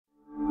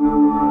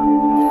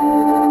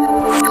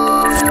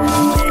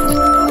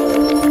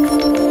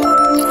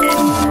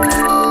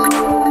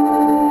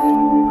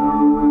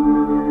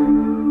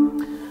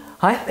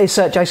Hi, it's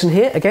Jason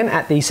here again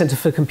at the Centre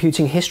for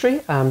Computing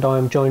History, and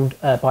I'm joined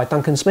by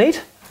Duncan Smeed.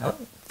 Hello.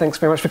 Thanks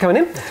very much for coming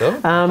in.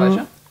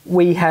 Pleasure.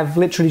 We have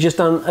literally just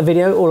done a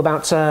video all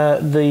about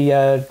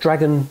the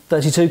Dragon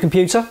 32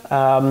 computer,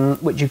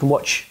 which you can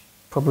watch,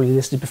 probably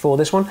listed before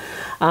this one.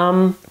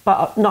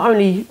 But not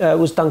only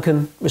was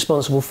Duncan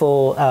responsible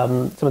for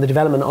some of the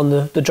development on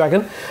the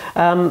Dragon,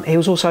 he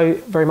was also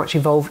very much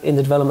involved in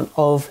the development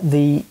of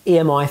the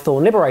EMI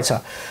Thorn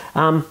Liberator.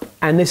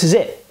 And this is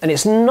it. And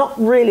it's not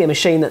really a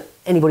machine that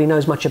anybody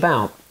knows much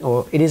about,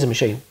 or it is a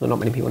machine that not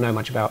many people know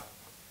much about,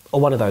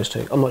 or one of those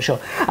two, I'm not sure.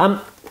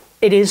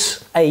 It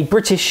is a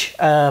British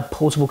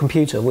portable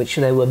computer, which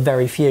there were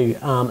very few,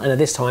 and at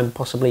this time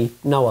possibly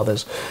no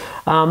others.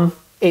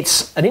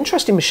 It's an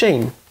interesting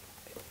machine.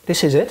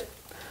 This is it,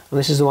 and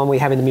this is the one we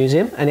have in the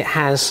museum, and it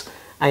has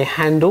a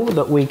handle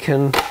that we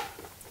can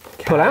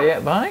pull out. Carry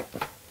it back.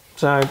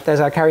 So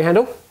there's our carry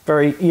handle,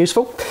 very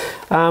useful.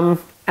 And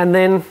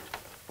then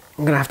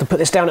I'm going to have to put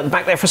this down at the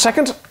back there for a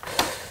second.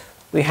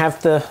 We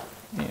have the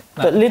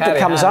lid that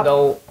comes up.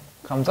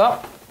 Comes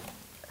up.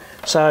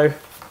 So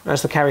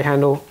as the carry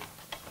handle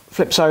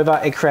flips over,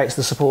 it creates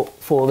the support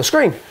for the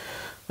screen,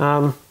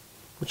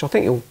 which I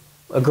think you'll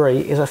agree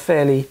is a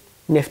fairly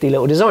nifty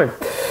little design.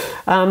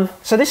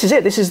 So this is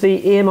it. This is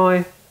the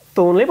EMI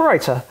Thorn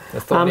Liberator.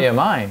 The Thorn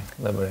EMI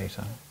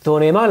Liberator.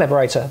 Thorn EMI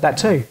Liberator, that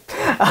too.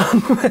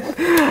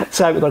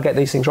 So we've got to get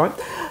these things right.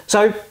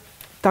 So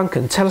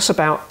Duncan, tell us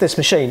about this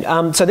machine.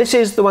 So this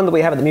is the one that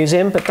we have at the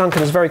museum, but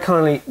Duncan has very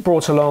kindly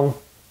brought along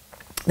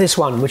this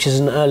one, which is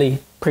an early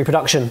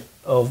pre-production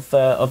of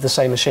the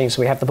same machine. So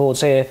we have the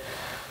boards here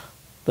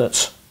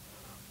that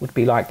would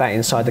be like that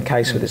inside the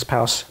case with its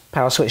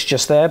power switch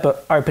just there,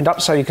 but opened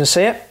up so you can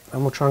see it,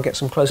 and we'll try and get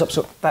some close-ups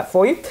of that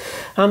for you.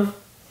 Tell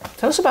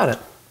us about it.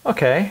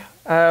 Okay.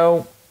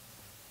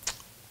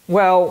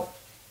 Well,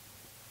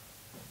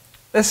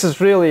 this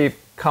has really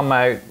come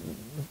out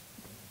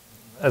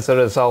as a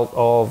result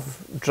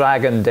of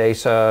Dragon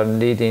Data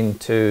needing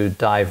to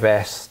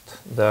divest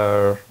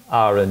their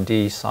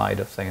R&D side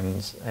of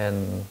things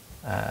in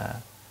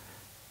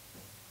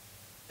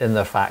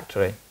their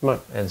factory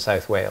in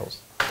South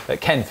Wales at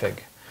Kenfig.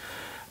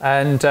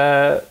 And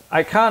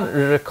I can't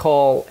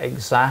recall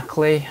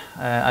exactly.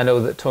 I know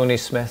that Tony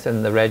Smith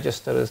in the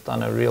Register has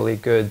done a really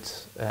good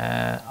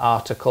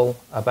article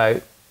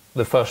about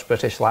the first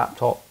British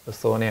laptop, the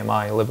Thorn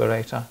EMI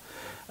Liberator.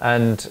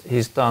 And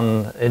he's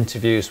done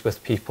interviews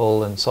with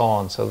people and so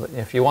on. So that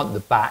if you want the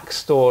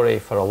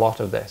backstory for a lot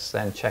of this,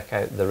 then check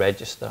out the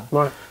Register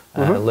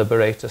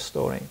Liberator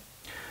story.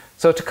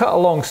 So to cut a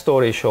long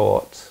story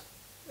short,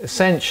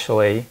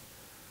 essentially,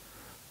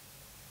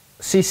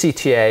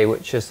 CCTA,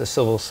 which is the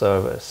civil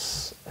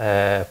service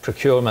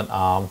procurement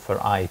arm for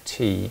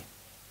IT,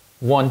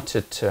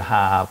 wanted to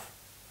have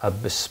a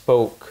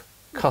bespoke,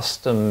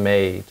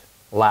 custom-made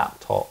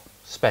laptop,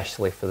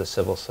 especially for the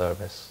civil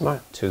service,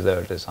 to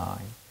their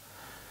design.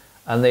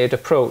 And they had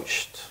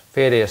approached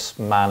various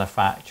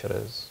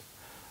manufacturers.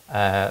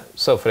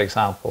 So, for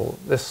example,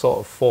 this sort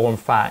of form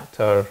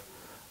factor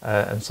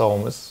and so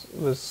on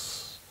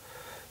was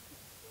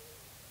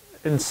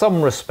in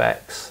some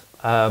respects,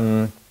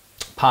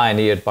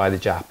 pioneered by the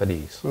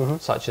Japanese,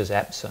 such as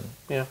Epson.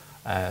 Yeah.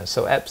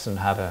 So Epson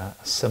had a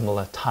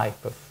similar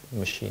type of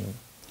machine.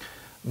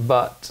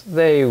 But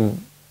they,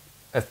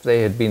 if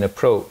they had been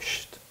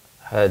approached,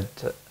 had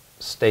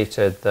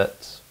stated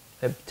that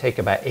it would take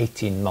about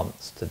 18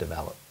 months to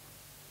develop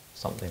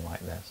something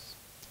like this.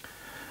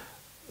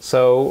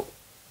 So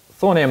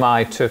Thorn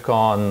EMI took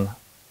on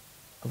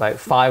about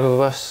 5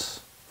 of us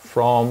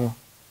from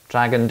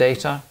Dragon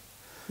Data,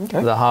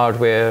 the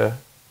hardware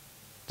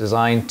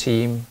design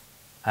team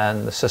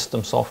and the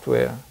system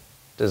software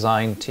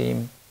design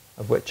team,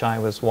 of which I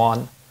was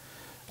one.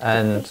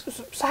 And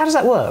so how does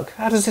that work?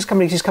 How does this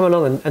company just come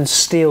along and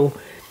steal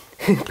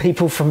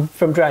people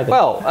from Dragon?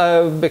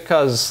 Well,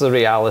 because the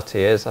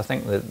reality is, I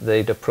think that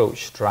they'd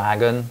approached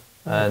Dragon,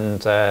 and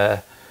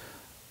the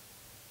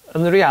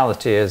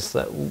reality is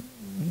that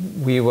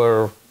we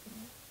were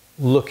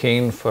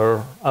looking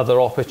for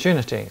other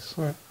opportunities.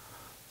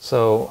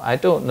 So I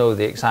don't know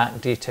the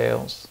exact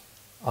details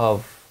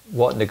of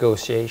what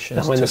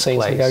negotiations took place.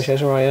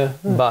 Negotiation, right? Yeah.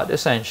 But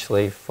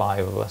essentially,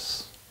 5 of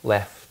us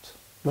left.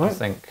 I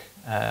think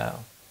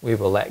we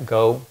were let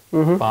go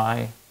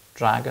by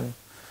Dragon,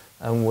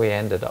 and we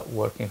ended up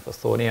working for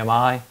Thorn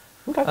EMI.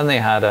 And they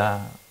had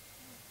a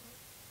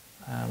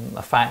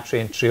factory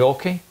in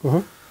Treorchy,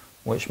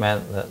 which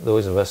meant that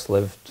those of us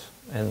lived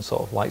in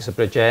sort of like the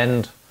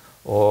Bridgend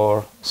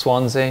or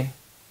Swansea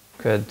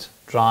could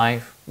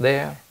drive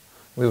there.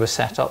 We were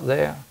set up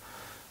there,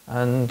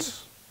 and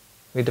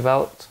we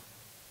developed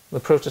the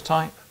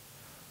prototype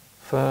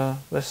for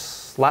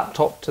this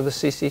laptop to the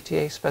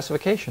CCTA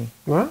specification.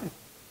 Right.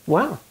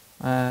 Wow.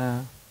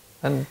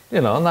 And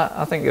you know, and that,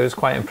 I think it was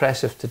quite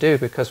impressive to do,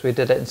 because we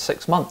did it in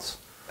 6 months.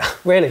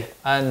 Really?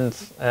 And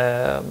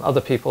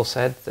other people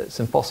said that it's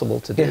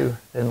impossible to do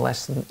in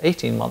less than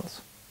 18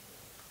 months.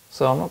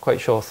 So I'm not quite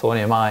sure Thorn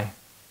EMI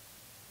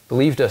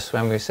believed us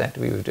when we said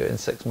we would do it in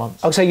 6 months.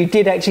 Oh, so you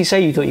did actually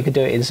say you thought you could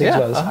do it in 6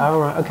 months? Oh,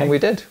 right, okay. And we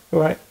did.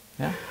 Right.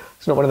 Yeah.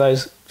 It's not one of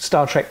those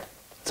Star Trek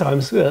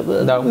times.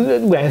 No.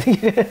 Where,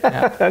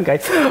 yeah. Okay.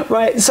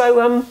 Right.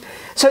 So,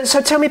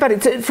 so tell me about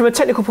it from a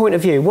technical point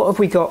of view. What have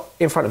we got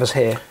in front of us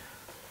here?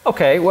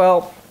 Okay.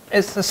 Well,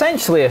 it's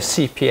essentially a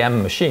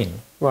CPM machine.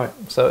 Right.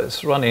 So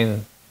it's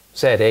running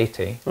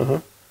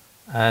Z80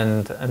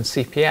 and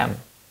CPM.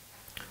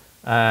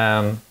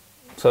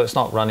 So it's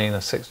not running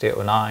a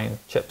 6809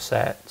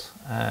 chipset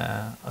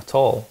at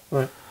all.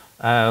 Right.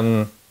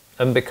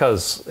 And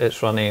because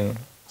it's running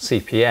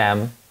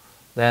CPM,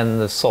 then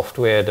the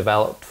software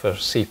developed for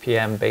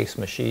CPM-based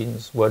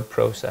machines, word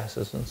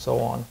processors and so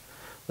on,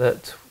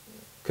 that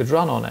could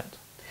run on it.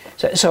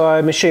 So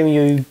I'm assuming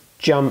you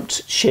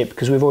jumped ship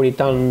because we've already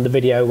done the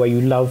video where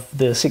you love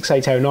the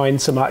 6809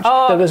 so much.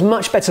 That was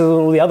much better than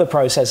all the other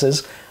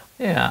processors.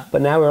 Yeah.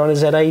 But now we're on a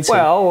Z80.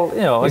 Well,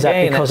 you know, is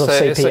again, that because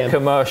it's of CPM? a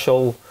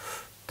commercial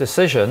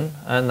decision,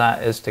 and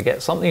that is to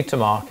get something to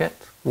market.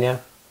 Yeah.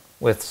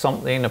 With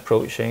something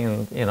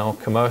approaching, you know,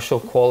 commercial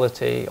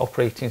quality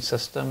operating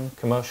system,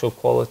 commercial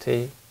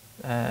quality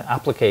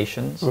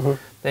applications,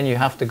 then you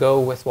have to go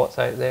with what's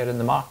out there in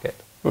the market.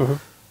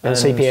 And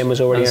CPM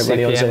was already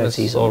running on CPM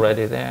Z80s. was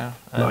already there,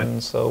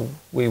 and so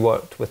we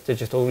worked with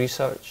Digital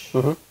Research.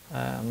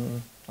 I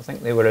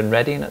think they were in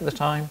Reading at the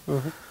time,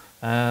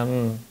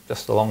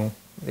 just along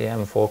the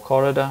M4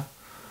 corridor.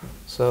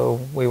 So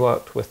we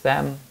worked with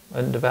them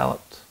and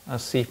developed a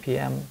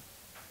CPM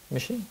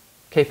machine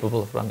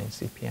capable of running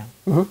CPM.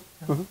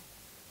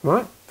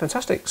 Right,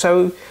 fantastic.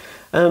 So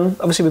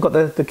obviously we've got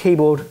the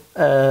keyboard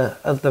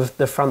at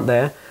the front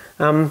there.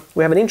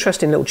 We have an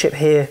interesting little chip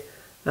here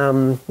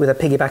with a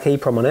piggyback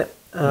EEPROM on it.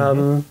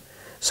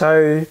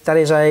 So that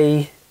is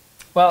a...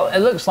 Well, it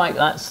looks like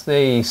that's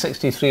the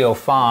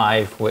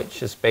 6305,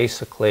 which is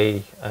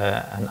basically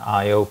an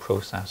I/O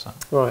processor.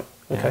 Right,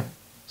 okay. Yeah.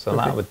 So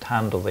that would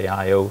handle the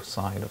I/O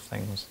side of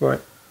things.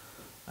 Right.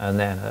 And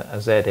then a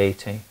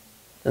Z80.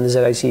 And the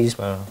Z80 is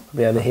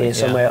probably over here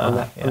somewhere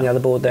on the other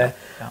board there.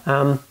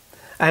 Yeah.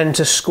 And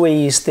to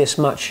squeeze this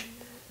much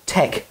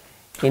tech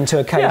into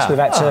a case, we've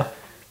had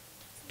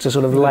to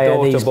sort of layer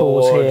these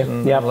boards here.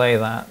 And lay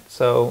that.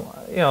 So,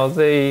 you know,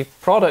 the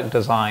product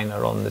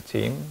designer on the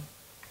team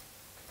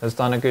has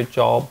done a good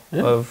job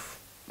of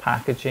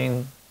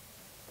packaging,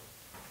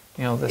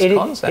 you know, this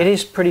concept. It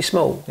is pretty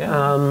small.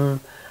 Yeah.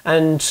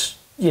 And,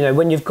 you know,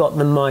 when you've got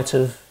the might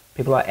of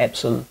people like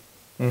Epson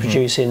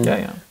producing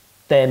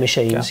their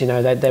machines, you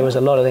know, there was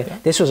a lot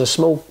of... This was a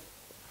small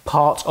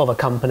part of a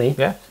company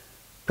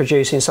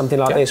producing something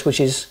like this, which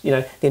is, you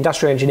know, the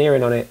industrial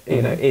engineering on it,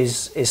 you know,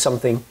 is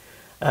something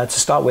to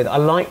start with. I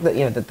like that,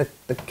 you know,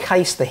 the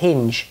case, the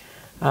hinge,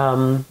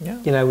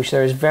 you know, which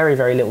there is very,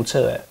 very little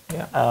to it,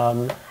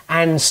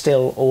 and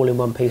still all in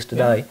one piece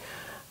today.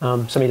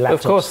 So many laptops.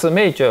 Of course, the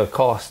major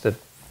cost of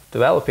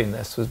developing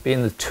this was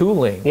being the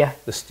tooling.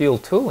 The steel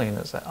tooling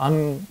is an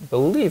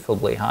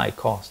unbelievably high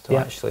cost to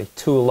actually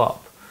tool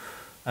up.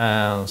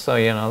 So,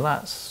 you know,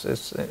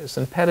 it's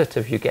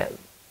imperative you get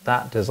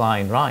that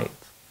design right,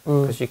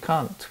 because you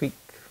can't tweak.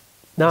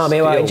 No, I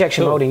mean, well,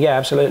 injection molding,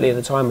 absolutely, at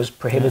the time was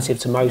prohibitive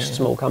to most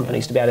small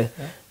companies to be able to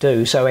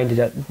do, so ended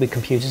up with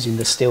computers in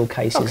the steel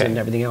cases and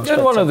everything else.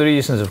 And one of the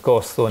reasons, of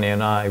course, Thorn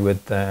EMI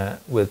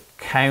would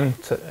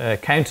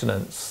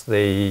countenance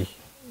the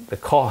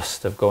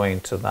cost of going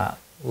to that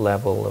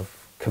level of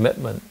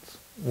commitment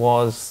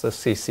was the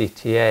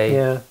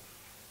CCTA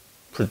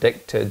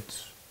predicted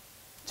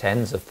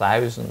tens of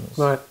thousands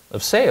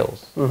of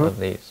sales of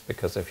these,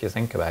 because if you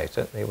think about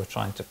it, they were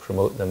trying to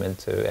promote them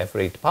into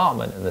every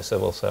department in the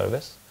civil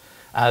service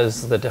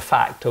as the de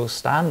facto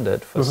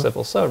standard for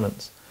civil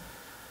servants.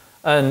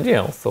 And, you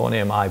know, Thorn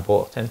EMI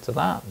bought into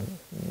that, and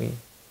we,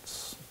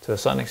 to a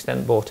certain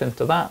extent, bought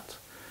into that.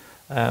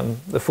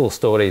 The full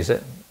story is,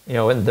 you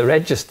know, in the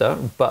register,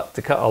 but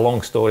to cut a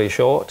long story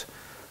short,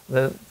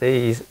 the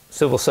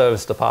civil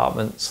service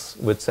departments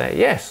would say,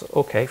 yes,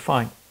 okay,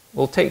 fine,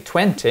 we'll take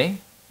 20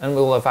 and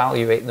we'll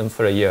evaluate them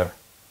for a year.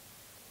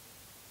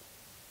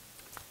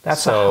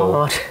 That's a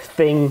hard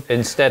thing.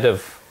 Instead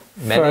of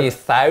many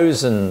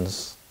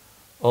thousands,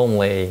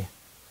 only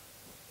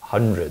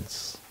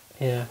hundreds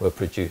were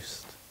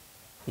produced.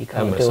 You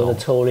can't do all the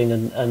tooling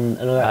and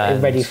all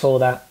that ready for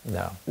that.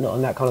 No. Not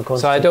on that kind of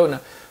quantity. So I don't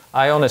know.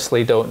 I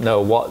honestly don't know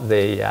what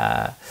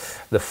the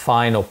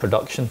final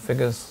production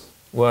figures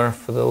were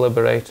for the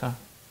Liberator.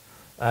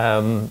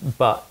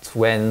 But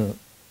when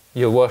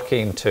you're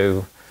working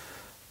to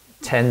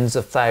tens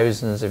of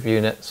thousands of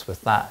units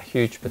with that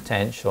huge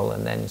potential,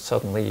 and then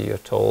suddenly you're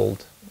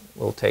told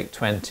we'll take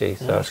 20,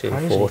 30,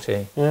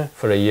 40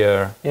 for a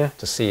year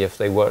to see if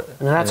they work.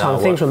 And at that time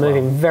things were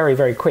moving very,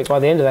 very quick. By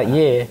the end of that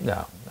year...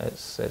 No,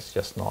 it's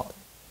just not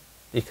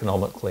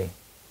economically,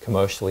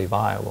 commercially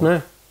viable.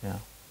 No. Yeah.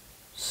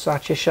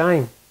 Such a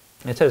shame.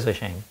 It is a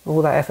shame.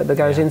 All that effort that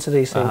goes into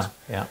these things.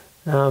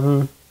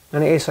 And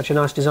it is such a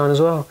nice design as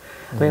well.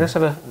 I mean, let's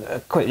have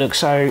a quick look.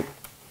 So...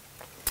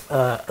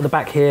 at the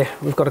back here,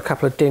 we've got a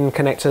couple of DIN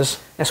connectors,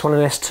 S1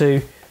 and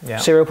S2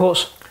 serial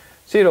ports.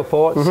 0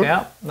 ports,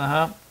 yeah.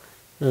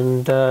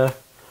 And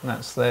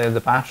that's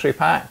the battery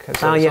pack.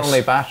 So it's yes.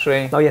 only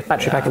battery. Oh yeah,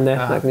 battery pack in there.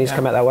 That needs to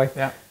come out that way.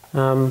 Yeah.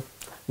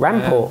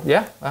 RAM port.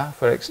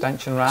 For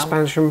extension RAM.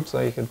 Expansion.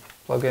 So you could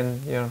plug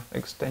in your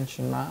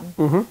extension RAM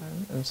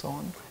and so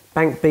on.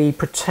 Bank B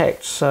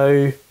Protect.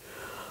 So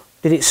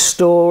did it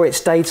store its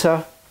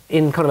data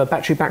in kind of a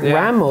battery back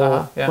RAM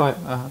or right?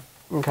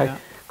 Okay.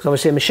 Because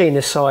obviously a machine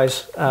this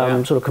size,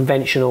 sort of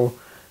conventional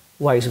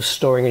ways of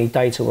storing any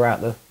data were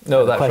out the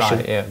that's question.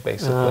 right. Yeah,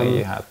 basically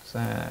you have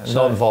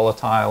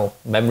non-volatile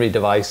memory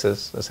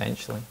devices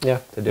essentially.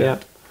 To do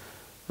it.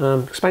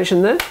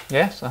 Expansion there?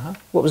 Yes.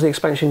 What was the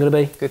expansion going to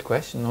be? Good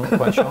question. I'm not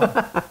quite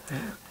sure.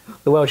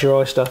 The world's your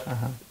oyster.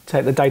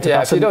 Take the data.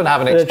 Yeah, if you don't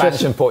have an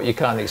expansion port, you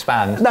can't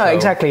expand. No,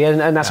 exactly,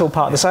 and that's all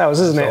part of the sales,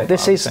 isn't it?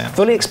 This is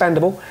fully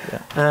expandable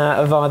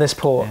via this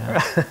port.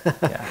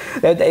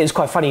 It's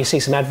quite funny. You see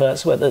some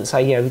adverts that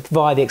say,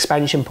 via the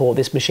expansion port,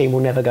 this machine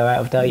will never go out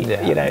of date.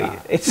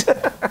 It's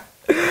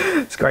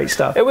it's great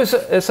stuff.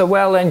 It's a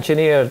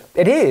well-engineered.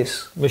 It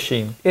is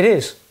machine. It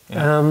is.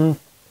 Yeah.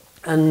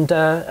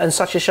 And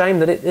such a shame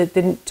that it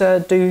didn't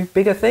do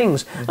bigger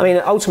things. I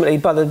mean, ultimately,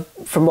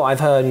 from what I've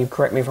heard, and you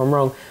correct me if I'm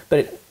wrong,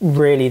 but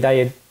they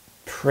had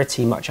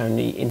pretty much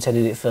only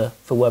intended it for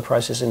word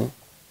processing.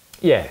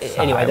 Yes.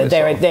 Anyway,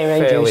 they're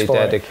fairly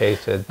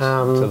dedicated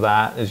to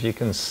that, as you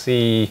can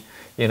see.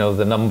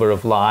 The number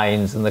of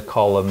lines and the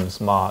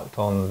columns marked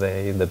on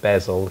the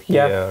bezel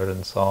here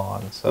and so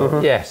on. So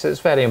yes,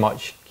 it's very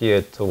much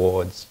geared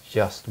towards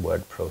just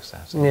word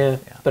processing. Yeah.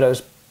 But it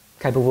was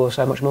capable of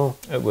so much more.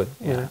 It would,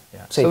 yeah.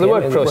 So the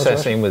word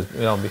processing was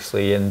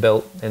obviously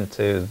inbuilt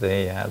into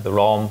the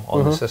ROM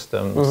on the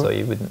system, so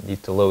you wouldn't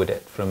need to load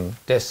it from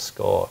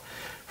disk or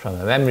from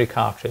a memory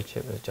cartridge.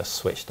 It was just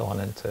switched on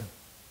into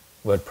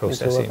word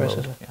processing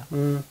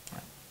mode.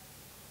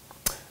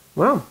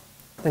 Well,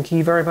 thank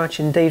you very much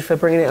indeed for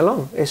bringing it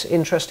along. It's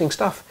interesting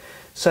stuff.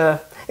 So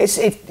it's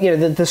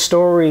the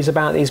stories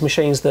about these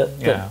machines that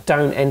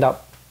don't end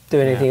up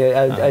doing anything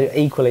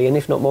equally, and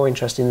if not more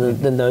interesting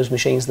than those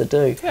machines that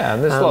do. Yeah,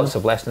 and there's lots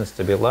of lessons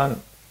to be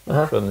learned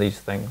from these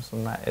things,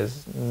 and that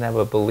is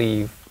never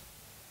believe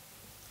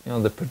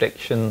the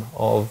prediction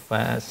of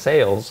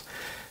sales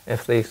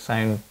if they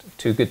sound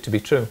too good to be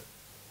true.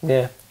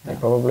 Yeah, they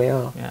probably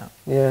are.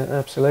 Yeah,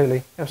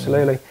 absolutely.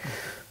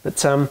 But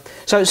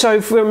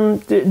so from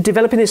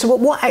developing this,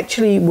 what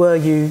actually were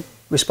you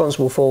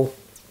responsible for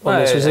on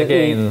this? Was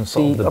again, it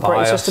sort of the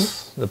operating system?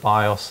 The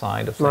BIOS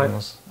side of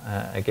things.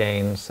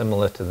 Again,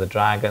 similar to the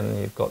Dragon,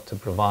 you've got to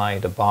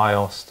provide a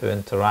BIOS to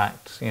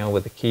interact,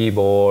 with the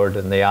keyboard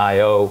and the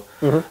I/O,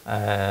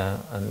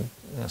 and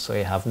so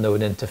you have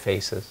node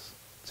interfaces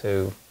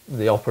to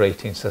the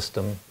operating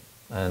system,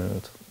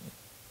 and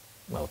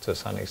well, to a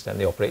certain extent,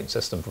 the operating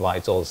system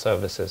provides all the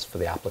services for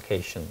the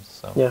applications.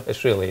 So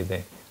it's really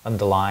the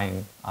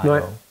underlying I/O.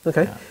 Right.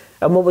 Okay.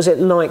 And what was it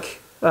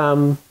like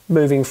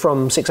moving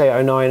from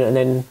 6809 and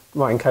then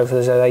writing code for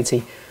the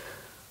Z80?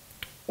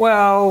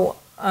 Well.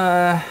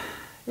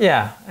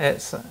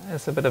 It's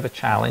a bit of a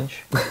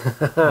challenge,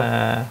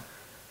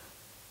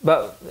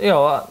 but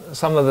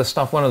some of the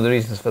stuff. One of the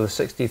reasons for the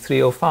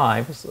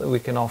 6305 is that we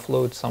can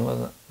offload some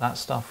of that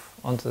stuff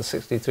onto the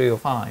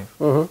 6305,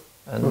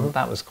 and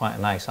that was quite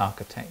a nice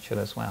architecture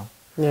as well.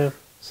 Yeah.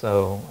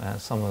 So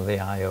some of the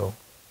I/O.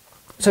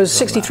 So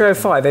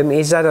 6305, I mean,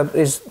 is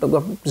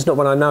it's not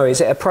one I know. Is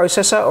it a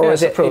processor or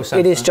is it?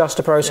 It is just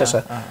a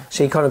processor.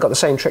 So you kind of got the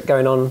same trick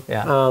going on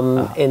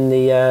in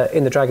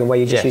the Dragon, where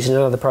you're just using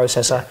another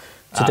processor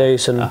to do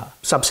some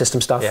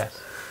subsystem stuff. Yes.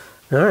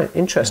 All right,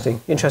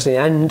 interesting.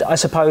 And I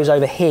suppose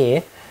over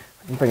here,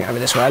 I can bring it over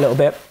this way a little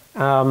bit.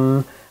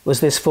 Was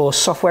this for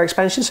software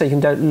expansion, so you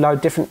can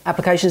load different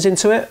applications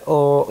into it,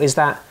 or is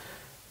that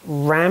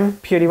RAM,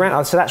 purely RAM?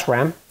 Oh, so that's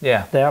RAM.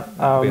 Yeah. There.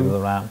 The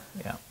RAM.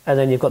 Yeah. And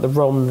then you've got the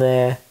ROM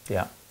there.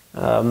 Yeah.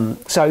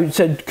 So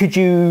could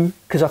you?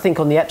 Because I think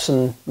on the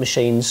Epson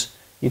machines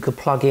you could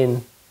plug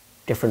in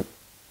different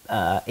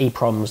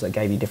EPROMs that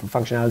gave you different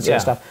functionality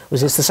and stuff.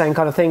 Was this the same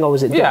kind of thing, or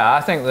was it? Yeah,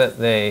 I think that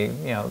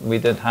we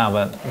did have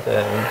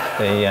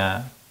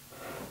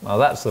well,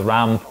 that's the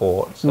RAM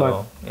port.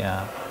 So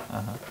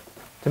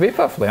to be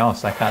perfectly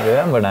honest, I can't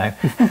remember now.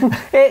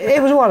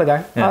 it was a while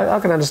ago. I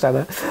can understand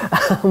that.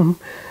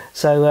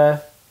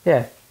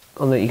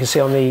 You can see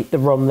on the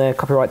ROM there,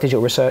 Copyright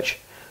Digital Research,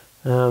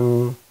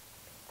 Thorn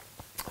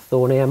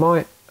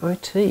EMI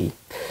IT.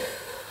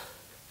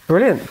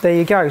 Brilliant. There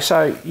you go.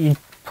 So you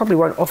probably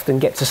won't often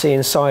get to see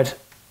inside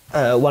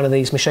one of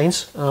these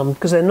machines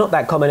because they're not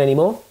that common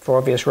anymore for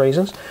obvious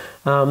reasons.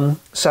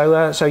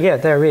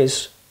 There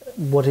is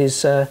what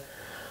is the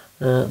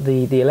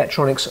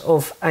electronics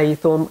of a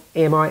Thorn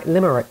EMI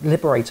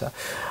Liberator.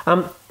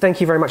 Thank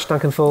you very much,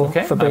 Duncan, for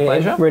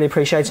being here. Really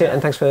appreciate it,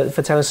 and thanks for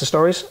telling us the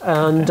stories.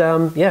 And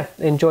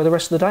enjoy the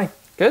rest of the day.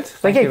 Good.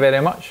 Thank you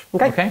very much.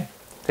 Okay.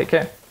 Take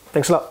care.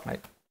 Thanks a lot. Right.